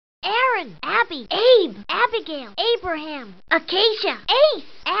Aaron, Abby, Abe, Abigail, Abraham, Acacia, Ace,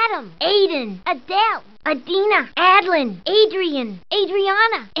 Adam, Aiden, Adele, Adina, Adlin, Adrian,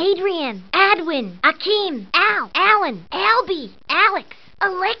 Adriana, Adrian, Adwin, Akeem, Al, Alan, Albie, Alex,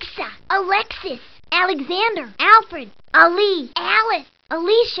 Alexa, Alexis, Alexander, Alfred, Ali, Alice,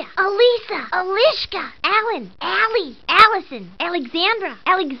 Alicia, Alisa, Alishka, Alan, Allie, Allison, Alexandra,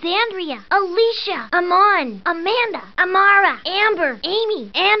 Alexandria, Alicia, Amon, Amanda, Amara, Amber, Amy,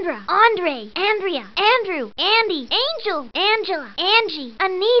 Andra, Andre, Andrea, Andrew, Andy, Angel, Angela, Angie,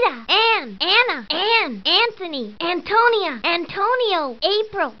 Anita, Ann, Anna, Ann, Anthony, Antonia, Antonio,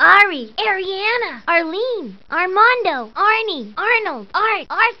 April, Ari, Ariana, Arlene, Armando, Arnie, Arnold, Art,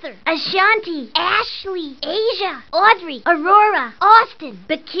 Arthur, Ashanti, Ashley, Asia, Audrey, Aurora, Austin,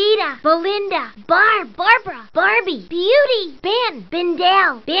 Bakita, Belinda, Barb, Barbara, Barbie, Beauty, Ben,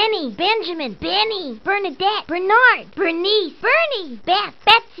 Bendel, Benny, Benjamin, Benny, Bernadette, Bernard, Bernice, Bernie, Beth,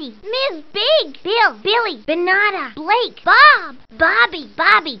 Betsy, Ms. Big, Bill, Billy, Benata, Blake, Bob, Bobby,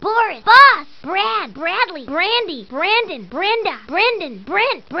 Bobby, Boris, Boss, Brad, Bradley, Brandy, Brandon, Brenda, Brendan,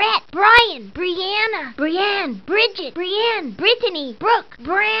 Brent, Brett, Brian, Brianna, Brianne, Bridget, Brianne, Brittany, Brooke,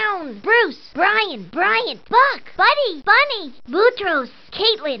 Brown, Bruce, Brian, Bryant, Buck, Buddy, Bunny, Boutros,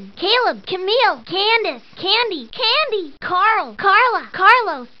 Caitlin, Caleb, Camille, Candace, Candy, Candy, Carl, Carla,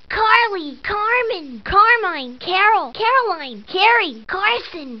 Carlos, Carly, Carmen, Carmine, Carol, Caroline, Carrie,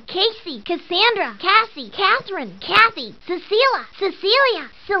 Carson, Casey, Cassandra, Cassie, Catherine, Kathy, Cecilia, Cecilia,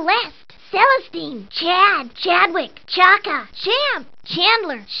 Celeste, Celestine, Chad, Chadwick, Chaka, Champ,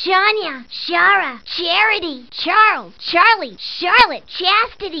 Chandler, Shania, Shara, Charity, Charles, Charlie, Charlotte,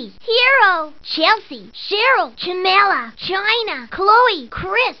 Chastity, Hero, Chelsea, Cheryl, Chamela, China, Chloe,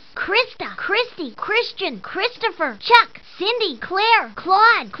 Chris, Krista, Christy, Christian, Christopher, Chuck, Cindy, Claire,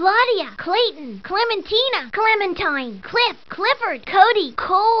 Claude, Claudia, Clayton, Clementina, Clementine, Cliff, Clifford, Cody,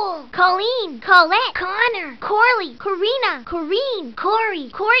 Cole, Colleen, Colette, Connor, Corley, Corina, Corrine, Corey,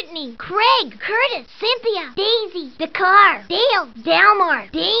 Courtney, Craig, Curtis, Cynthia, Daisy, Dakar, Dale,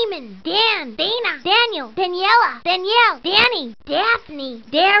 Dalmar, Damon, Dan, Dana, Daniel, Daniela, Danielle, Danny, Daphne,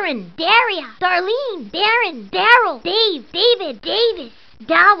 Darren, Daria, Darlene, Darren, Daryl, Dave, David, Davis,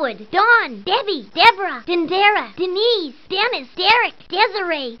 Dawood, Dawn, Debbie, Deborah, Dindera, Denise, Dennis, Derek,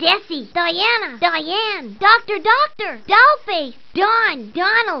 Desiree, Desi, Diana, Diane, Doctor, Dollface, Dawn,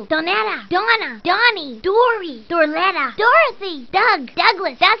 Donald, Donetta, Donna, Donnie, Dory, Dorletta, Dorothy, Doug,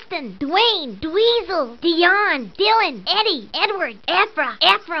 Douglas, Dustin, Dwayne, Dweezil, Dion, Dylan, Eddie, Edward, Ephra,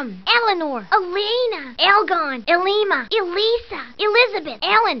 Ephraim, Eleanor, Elena, Elgon, Elima, Elisa, Elizabeth,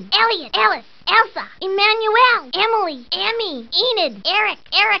 Ellen, Elliot, Ellis, Elsa, Emmanuel, Emily, Emmy, Enid, Eric,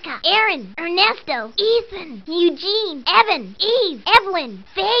 Erica, Aaron, Ernesto, Ethan, Eugene, Evan, Eve, Evelyn,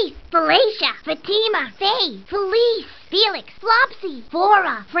 Faith, Felicia, Fatima, Faye, Felice, Felix, Flopsy,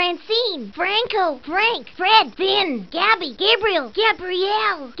 Flora, Francine, Franco, Frank, Fred, Finn, Gabby, Gabriel,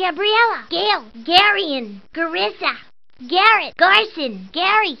 Gabrielle, Gabriella, Gail, Garion, Garissa, Garrett, Garson,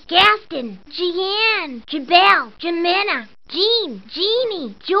 Gary, Gaston, Jeanne, Jabel, Jimena, Jean,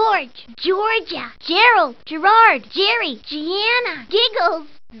 Jeannie, George, Georgia, Gerald, Gerard, Jerry, Gianna, Giggles,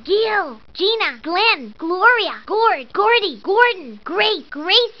 Gil, Gina, Glenn, Gloria, Gord, Gordy, Gordon, Grace,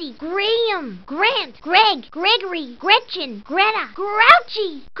 Gracie, Graham, Grant, Greg, Gregory, Gretchen, Greta,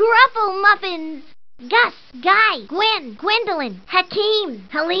 Grouchy, Gruffle Muffins, Gus, Guy, Gwen, Gwendolyn, Hakeem,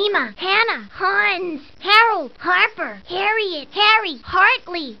 Halima, Hannah, Hans, Harold, Harper, Harriet, Harry,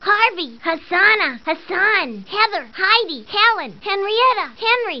 Hartley, Harvey, Hassana, Hassan, Heather, Heidi, Helen, Henrietta,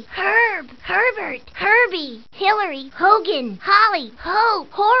 Henry, Herb, Herbert, Herbie, Hillary, Hogan, Holly, Hope,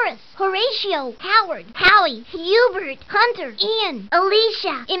 Horace, Horatio, Howard, Howie, Hubert, Hunter, Ian,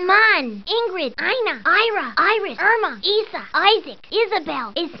 Alicia, Iman, Ingrid, Ina, Ira, Iris, Irma, Isa, Isaac,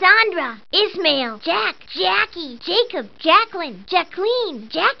 Isabel, Isandra, Ismail, Jack, Jackie, Jacob, Jacqueline, Jacqueline,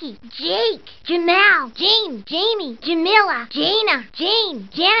 Jackie, Jake, Jamal, James, Jamie, Jamila, Jana, Jane,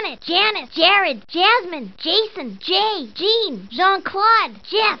 Janet, Janice, Jared, Jasmine, Jason, Jay, Jean, Jean-Claude,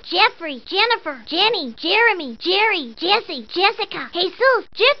 Jeff, Jeffrey, Jennifer, Jenny, Jeremy, Jerry, Jesse, Jessica, Jesus,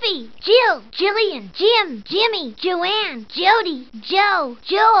 Jiffy, Jill, Jillian, Jim, Jimmy, Joanne, Jody, Joe,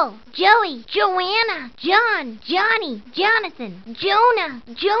 Joel, Joey, Joanna, John, Johnny, Jonathan, Jonah,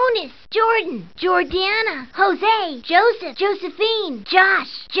 Jonas, Jordan, Jordana, Jose, Joseph, Josephine,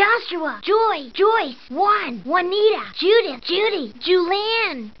 Josh, Joshua, Joy, Joyce, Juan, Juanita, Judith, Judy,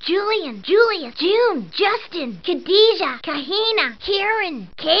 Julianne, Julian, Julius, June, Justin, Khadijah, Kahina, Karen,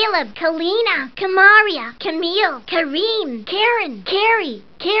 Caleb, Kalina, Kamaria, Camille, Kareem, Karen, Carrie,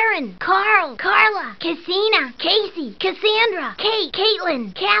 Karen, Carl, Carla, Cassina, Casey, Cassandra, Kate,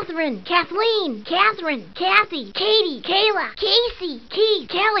 Caitlin, Catherine, Kathleen, Catherine, Kathy, Katie, Kayla, Casey, Keith,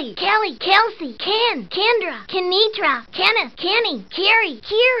 Kelly, Kelly, Kelsey, Ken, Kendra, Kenitra, Kenneth, Kenny, Carrie,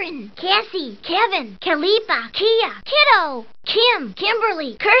 Kieran, Cassie, Kevin, Khalifa, Kia, Kiddo, Kim,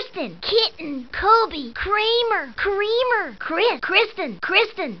 Kimberly, Kirsten, Kitten, Kobe, Kramer, Creamer, Chris, Kristen,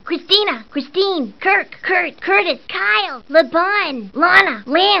 Christina, Christine, Kirk, Kurt, Curtis, Kyle, LeBon, Lana,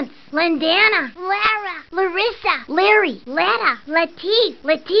 Lance, Landana, Lara, Larissa, Larry, Letta, Latif,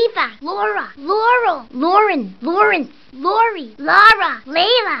 Latifa, Laura, Laurel, Lauren, Lawrence, Lori, Lara,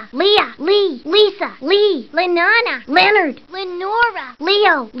 Layla, Leah, Lee, Lisa, Lee, Lenana, Leonard, Lenora,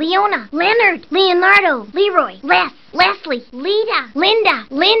 Leo, Leona, Leonard, Leonardo, Leroy, Les, Leslie, Lita, Linda,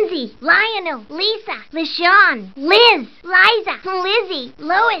 Lindsay, Lionel, Lisa, LaShawn, Liz, Liza, Lizzie,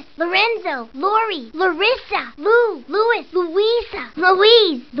 Lois, Lorenzo, Lori, Larissa, Lou, Louis, Louisa,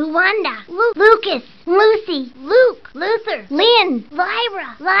 Louise, Luanda, Lucas, Lucy, Luke, Luther, Lynn,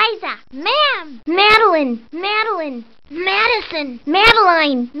 Lyra, Liza, Ma'am, Madeline, Madeline, Madison,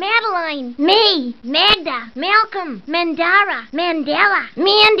 Madeline, Madeline, May, Magda, Malcolm, Mandara, Mandela,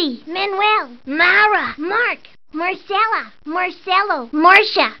 Mandy, Manuel, Mara, Mark, Marcella, Marcello,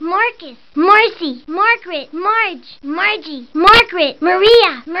 Marcia, Marcus, Marcy, Margaret, Marge, Margie, Margaret,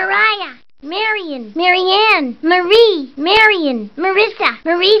 Maria, Mariah, Marion, Marianne, Marie, Marion, Marissa,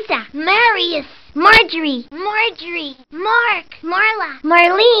 Marisa, Marius, Marjorie, Marjorie, Mark, Marla,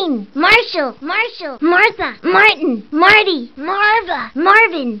 Marlene, Marshall, Marshall, Martha, Martin, Marty, Marva,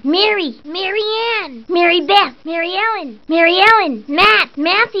 Marvin, Mary, Marianne, Mary Beth, Mary Ellen, Matt,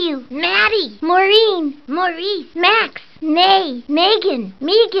 Matthew, Maddie, Maureen, Maurice, Max, May, Megan,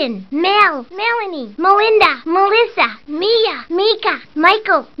 Megan, Mel, Melanie, Melinda, Melissa, Mia, Mika,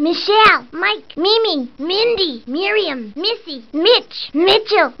 Michael, Michelle, Mike, Mimi, Mindy, Miriam, Missy, Mitch,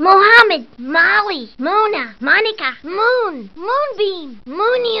 Mitchell, Mohammed, Molly, Mona, Monica, Moon, Moonbeam,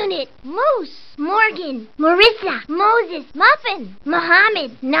 Moon Unit, Moose, Morgan, Marissa, Moses, Muffin,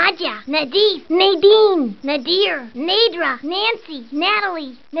 Mohammed, Nadia, Nadif, Nadine, Nadir, Nadra, Nancy,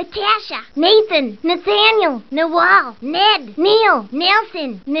 Natalie, Natasha, Nathan, Nathaniel, Nawal, Ned, Neil,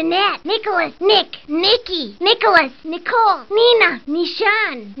 Nelson, Nanette, Nicholas, Nick, Nikki, Nicholas, Nicole, Nina,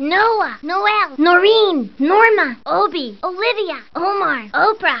 Nishan, Noah, Noel, Noreen, Norma, Obi, Olivia, Omar,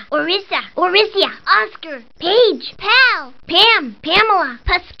 Oprah, Orissa, Orisia, Oscar, Paige, Pal, Pam, Pamela,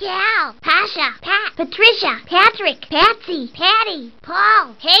 Pascal, Pasha, Pat, Patricia, Patrick, Patsy, Patty,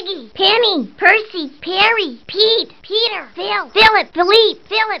 Paul, Peggy, Penny, Percy, Perry, Pete, Peter, Phil, Philip,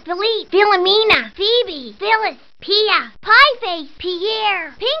 Philippe, Philomena, Phoebe, Phyllis, Pia, Pieface,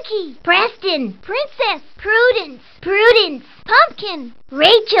 Pierre, Pinky, Preston, Princess, Prudence, Pumpkin,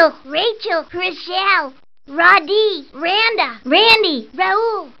 Rachel, Rochelle, Roddy, Randa, Randy,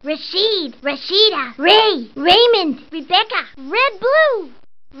 Raul, Rashid, Rashida, Ray, Raymond, Rebecca, Red Blue,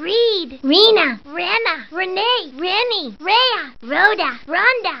 Reed, Rena, Rena, Renee, Rennie, Rhea, Rhoda,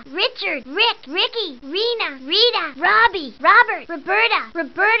 Rhonda, Richard, Rick, Ricky, Rena, Rita, Robbie, Robert, Roberta,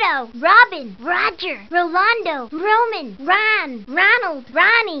 Roberto, Robin, Roger, Rolando, Roman, Ron, Ronald,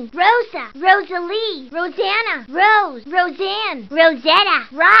 Ronnie, Rosa, Rosalie, Rosanna, Rose, Roseanne, Rosetta,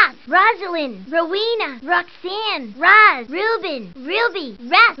 Ross, Rosalind, Rowena, Roxanne, Roz, Ruben, Ruby,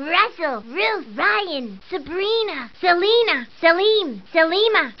 Russ, Russell, Ruth, Ryan, Sabrina, Selena, Salim,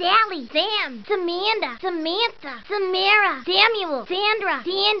 Salima, Sally, Sam, Samantha, Samantha, Samara, Samuel, Sandra,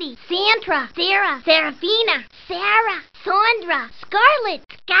 Sandy, Santra, Sarah, Serafina, Sarah, Sandra, Scarlett,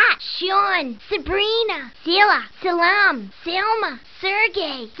 Scott, Sean, Sabrina, Sila, Salam, Selma,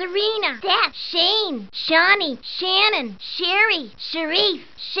 Sergey, Serena, Seth, Shane, Shawnee, Shannon, Sherry, Sharif,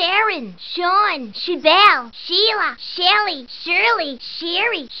 Sharon, Sean, Shabelle, Sheila, Shelly, Shirley,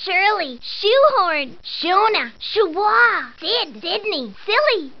 Sherry, Shirley, Shoehorn, Shona, Shua, Sid, Sydney,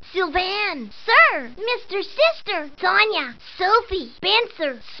 Silly, Sylvan, Sir, Mr. Sister, Sonia, Sophie,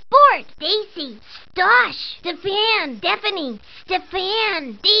 Spencer, Sport, Stacy, Stosh, Stefan, Stephanie,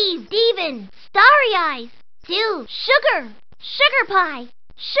 Stefan, Steve, Steven, Starry Eyes, Sue, Sugar, Sugar Pie,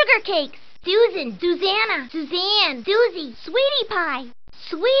 Sugar Cakes, Susan, Susanna, Suzanne, Susie, Sweetie Pie,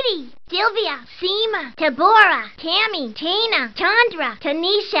 Sweetie, Sylvia, Seema, Tabora, Tammy, Tana, Chandra,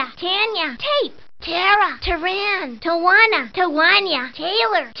 Tanisha, Tanya, Tape, Tara, Taran, Tawana, Tawanya,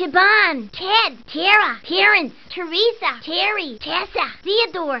 Taylor, Tiban, Ted, Tara, Terrence, Teresa, Terry, Tessa,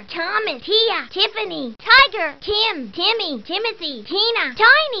 Theodore, Thomas, Tia, Tiffany, Tiger, Tim, Timmy, Timothy, Tina,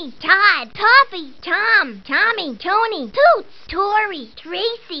 Tiny, Todd, Toffee, Tom, Tommy, Tony, Toots, Tori,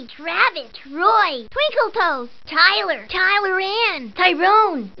 Tracy, Travis, Troy, Twinkle Toes, Tyler, Tyler Ann,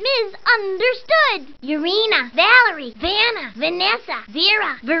 Tyrone, Ms. Understood, Urena, Valerie, Vanna, Vanessa,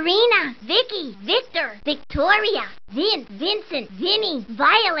 Vera, Verena, Vicky, Victor, Victoria, Vince, Vincent, Vinny,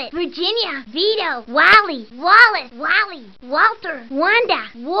 Violet, Virginia, Vito, Wally, Wallace, Wally, Walter, Wanda,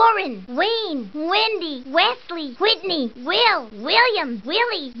 Warren, Wayne, Wendy, Wesley, Whitney, Will, William,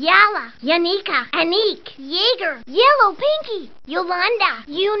 Willie, Yala, Yanika, Anik, Yeager, Yellow Pinky, Yolanda,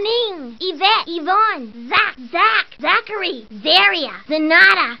 Yuning, Yvette, Yvonne, Zach, Zachary, Zaria,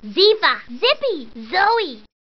 Zanata, Zifa, Zippy, Zoe,